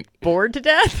 I mean, bored to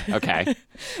death. Okay.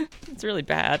 It's really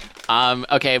bad.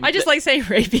 Okay. I just like saying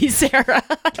rapey Sarah.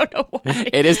 I don't know why.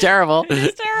 It is terrible. It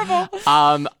is terrible.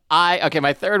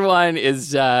 My third one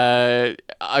is Esmeralda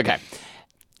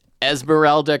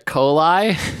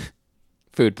coli.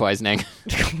 Food poisoning.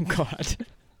 Oh God.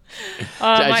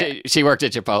 She worked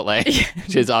at Chipotle.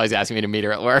 She was always asking me to meet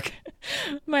her at work.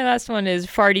 My last one is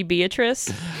Farty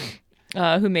Beatrice.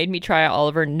 Who made me try all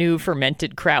of her new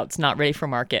fermented krauts not ready for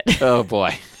market. Oh,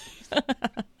 boy.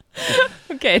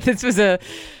 Okay, this was a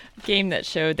game that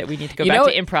showed that we need to go back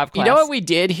to improv class. You know what we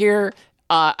did here?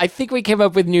 I think we came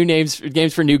up with new names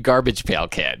for new Garbage Pail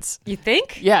Kids. You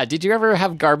think? Yeah. Did you ever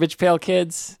have Garbage Pail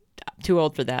Kids? Too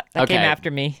old for that. That came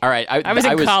after me. All right. I was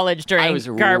in college during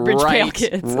Garbage Pail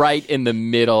Kids. Right in the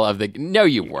middle of the... No,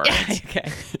 you weren't.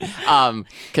 Okay.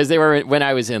 Because they were when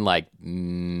I was in like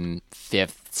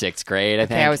 5th, 6th grade, I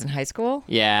think. Okay, I was in high school?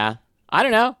 Yeah. I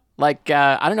don't know. Like,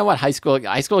 I don't know what high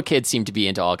school kids seem to be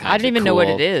into all kinds of I don't even know cool- what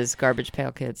it is, Garbage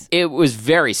Pail Kids. It was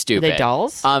very stupid. Are they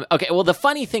dolls? Okay, well, the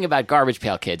funny thing about Garbage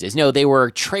Pail Kids is, no, they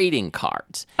were trading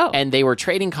cards. Oh. And they were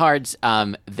trading cards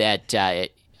that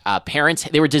parents,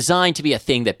 they were designed to be a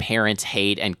thing that parents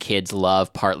hate and kids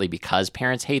love, partly because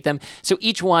parents hate them. So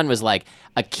each one was like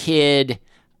a kid...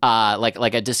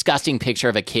 like a disgusting picture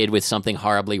of a kid with something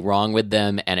horribly wrong with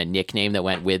them and a nickname that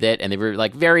went with it, and they were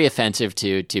like very offensive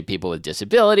to people with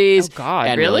disabilities. Oh God,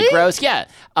 and really? gross. Yeah.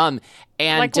 And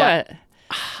Like what?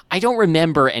 I don't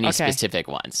remember any Okay. specific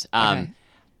ones. Okay.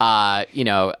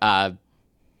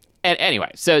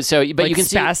 Anyway, so but Like you can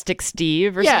see, Spastic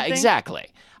Steve or yeah, something? exactly.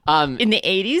 In the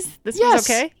 80s? This Yes. was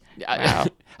okay? Wow.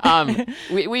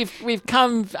 We've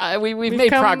come we've made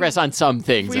come- progress on some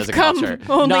things We've as a come culture.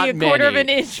 only Not a quarter of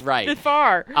many. an inch right?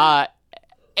 far.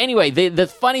 Anyway, the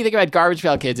funny thing about Garbage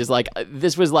Pail Kids is like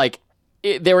this was like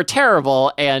they were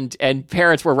terrible, and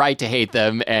parents were right to hate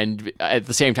them, and at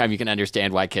the same time you can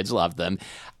understand why kids loved them.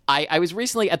 I was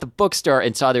recently at the bookstore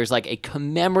and saw there's like a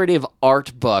commemorative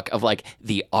art book of like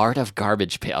the art of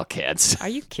Garbage Pail Kids. Are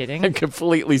you kidding? I'm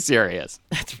completely serious.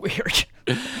 That's weird.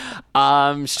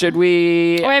 Should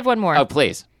we? Oh, I have one more. Oh,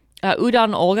 please.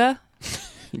 Udon Olga.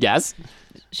 Yes.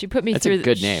 She put me That's through a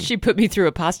good name. She put me through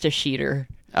a pasta sheeter.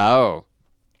 Oh,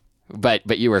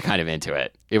 but you were kind of into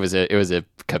it. It was a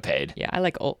capade. Yeah, I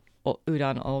like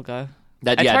Udon Olga.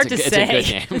 That, It's yeah, hard to it's say. a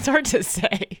good name. It's hard to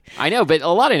say. I know, but a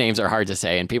lot of names are hard to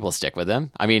say, and people stick with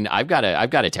them. I mean, I've got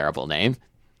a terrible name.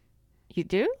 You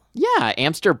do? Yeah,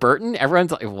 Amster Burton. Everyone's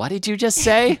like, "What did you just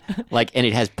say?" Like, and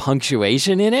it has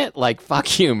punctuation in it. Like,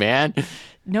 fuck you, man.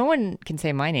 No one can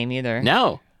say my name either.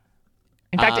 No.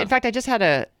 In fact, I just had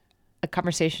a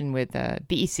conversation with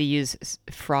BECU's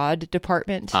fraud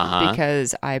department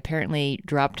because I apparently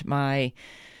dropped my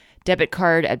debit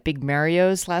card at Big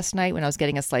Mario's last night when I was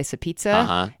getting a slice of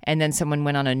pizza, and then someone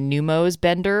went on a Numos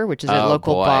bender, which is a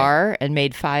local bar, and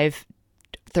made 5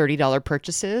 $30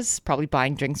 purchases, probably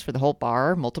buying drinks for the whole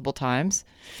bar multiple times.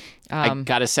 I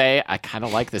gotta say, I kind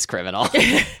of like this criminal.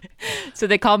 So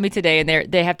they called me today, and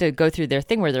they have to go through their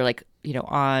thing where they're like,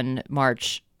 on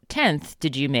March 10th,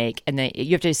 did you make? And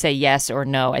you have to say yes or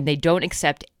no, and they don't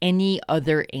accept any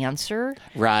other answer.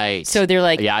 Right. So they're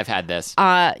like, yeah, I've had this.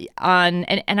 and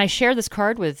I share this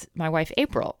card with my wife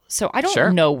April, so I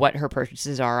don't know what her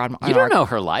purchases are on You don't our know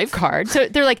her life. card. So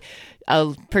they're like,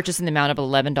 I'll purchase in the amount of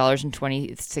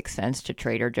 $11.26 to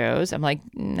Trader Joe's. I'm like,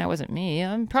 that wasn't me.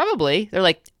 Probably. They're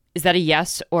like, is that a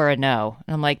yes or a no?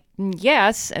 And I'm like,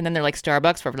 yes. And then they're like,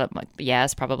 Starbucks. I'm like,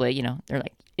 yes, probably. They're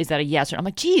like, is that a yes? Or I'm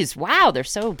like, geez, wow, they're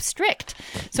so strict.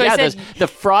 So yeah, I said, the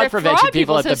fraud prevention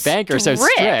people at the bank are so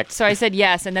strict. So I said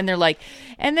yes, and then they're like,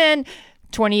 and then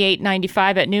 $28.95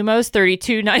 at Numos,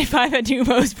 $32.95 at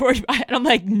Numos, $45, and I'm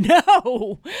like,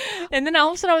 no. And then all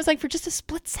of a sudden I was like, for just a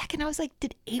split second, I was like,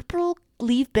 did April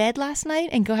leave bed last night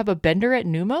and go have a bender at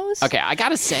Numos? Okay, I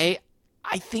gotta say,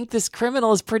 I think this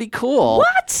criminal is pretty cool.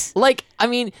 What? Like, I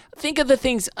mean, think of the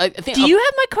things. Do you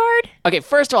have my card? Okay,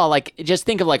 first of all, like, just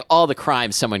think of like all the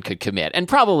crimes someone could commit, and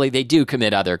probably they do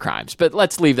commit other crimes. But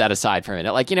let's leave that aside for a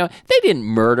minute. Like, they didn't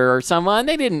murder someone.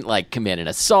 They didn't like commit an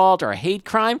assault or a hate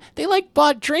crime. They like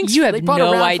bought drinks. You have they bought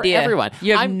no around idea. For everyone.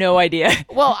 You have no idea.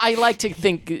 Well, I like to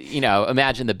think,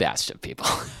 imagine the best of people.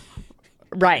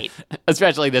 Right.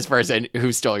 Especially this person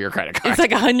who stole your credit card. It's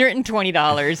like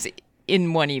 $120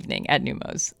 in one evening at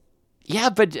Numos. Yeah,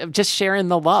 but just sharing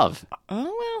the love. Oh,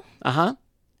 well. Uh-huh.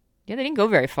 Yeah, they didn't go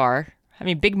very far. I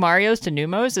mean, Big Mario's to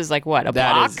Numos is like, what, a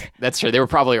block? That's true. They were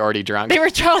probably already drunk. They were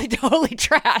totally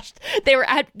trashed. They were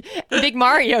at Big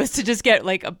Mario's to just get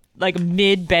like a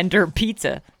mid-bender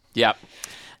pizza. Yep.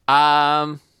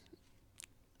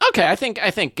 Okay, I think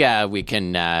we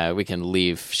can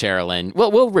leave Sherilyn.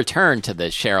 Well, we'll return to the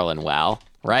Sherilyn well,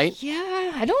 right?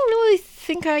 Yeah, I don't really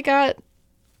think I got.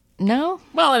 No.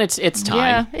 Well, and it's time.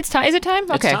 Yeah, it's time. Is it time?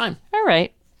 Okay. It's time. All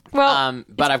right. Well,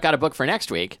 but I've got a book for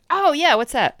next week. Oh yeah,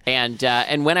 what's that? And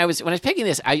when I was picking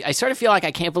this, I sort of feel like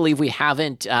I can't believe we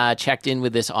haven't checked in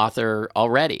with this author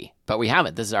already, but we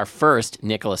haven't. This is our first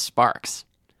Nicholas Sparks.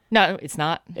 No, it's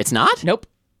not. It's not? Nope.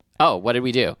 Oh, what did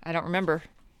we do? I don't remember.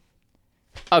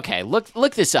 Okay, look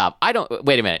this up.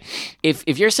 Wait a minute.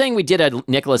 If you're saying we did a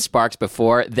Nicholas Sparks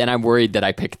before, then I'm worried that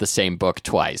I picked the same book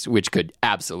twice, which could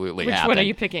absolutely Which happen. one are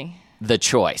you picking? The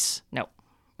Choice. No.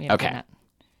 We haven't done that.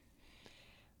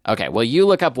 Okay, well, you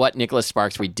look up what Nicholas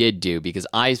Sparks we did do, because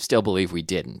I still believe we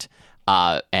didn't.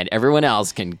 And everyone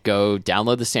else can go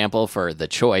download the sample for The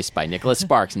Choice by Nicholas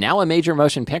Sparks, now a major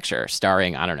motion picture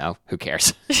starring, I don't know, who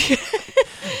cares?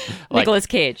 Nicolas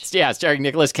Cage. Yeah, starring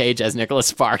Nicolas Cage as Nicholas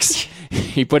Sparks.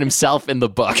 He put himself in the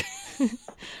book.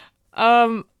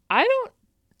 I don't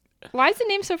Why is the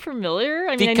name so familiar?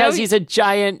 I mean, because he's a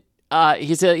giant.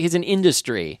 He's an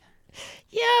industry.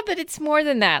 Yeah, but it's more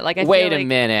than that. Like, Wait a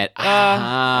minute.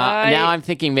 Now I'm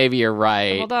thinking maybe you're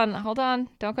right. Hold on.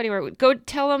 Don't go anywhere. Go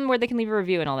tell them where they can leave a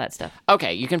review and all that stuff.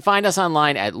 Okay, you can find us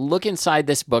online at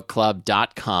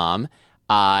lookinsidethisbookclub.com.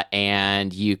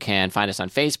 And you can find us on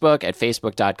Facebook at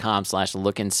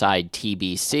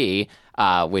facebook.com/lookinsidetbc,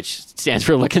 which stands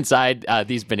for Look Inside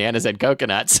These Bananas and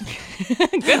Coconuts.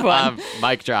 Good one.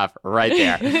 Mic drop right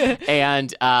there.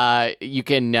 And you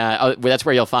can, that's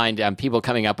where you'll find people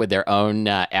coming up with their own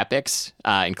epics,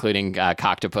 including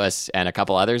Coctopus and a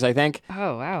couple others, I think.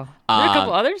 Oh, wow. There are a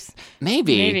couple others?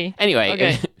 Maybe. Anyway,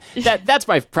 okay. that's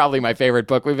probably my favorite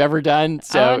book we've ever done.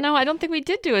 So no, I don't think we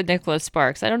did do a Nicholas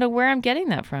Sparks. I don't know where I'm getting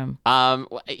that from.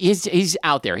 He's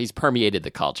out there. He's permeated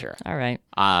the culture. All right.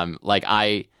 Like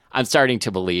I'm starting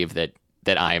to believe that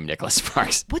I am Nicholas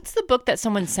Sparks. What's the book that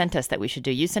someone sent us that we should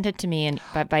do? You sent it to me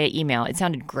by email. It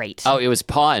sounded great. Oh, it was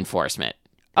Paw Enforcement.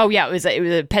 Oh, yeah. It was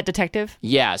a pet detective?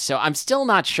 Yeah. So I'm still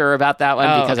not sure about that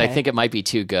one because I think it might be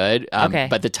too good. Okay.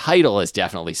 But the title is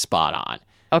definitely spot on.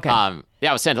 Okay. Yeah,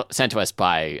 it was sent to us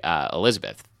by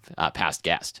Elizabeth, past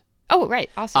guest. Oh, right.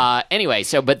 Awesome. Anyway,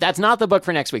 but that's not the book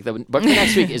for next week. The book for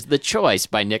next week is The Choice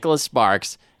by Nicholas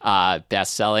Sparks,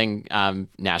 best-selling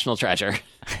national treasure.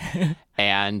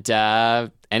 And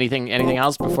anything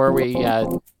else before we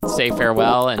say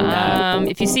farewell? And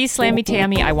if you see Slammy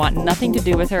Tammy, I want nothing to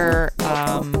do with her.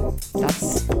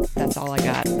 That's all I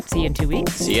got. See you in 2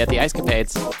 weeks. See you at the Ice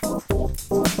Capades.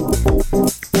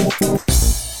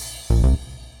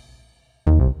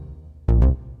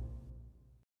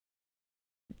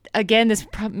 Again, this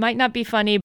might not be funny,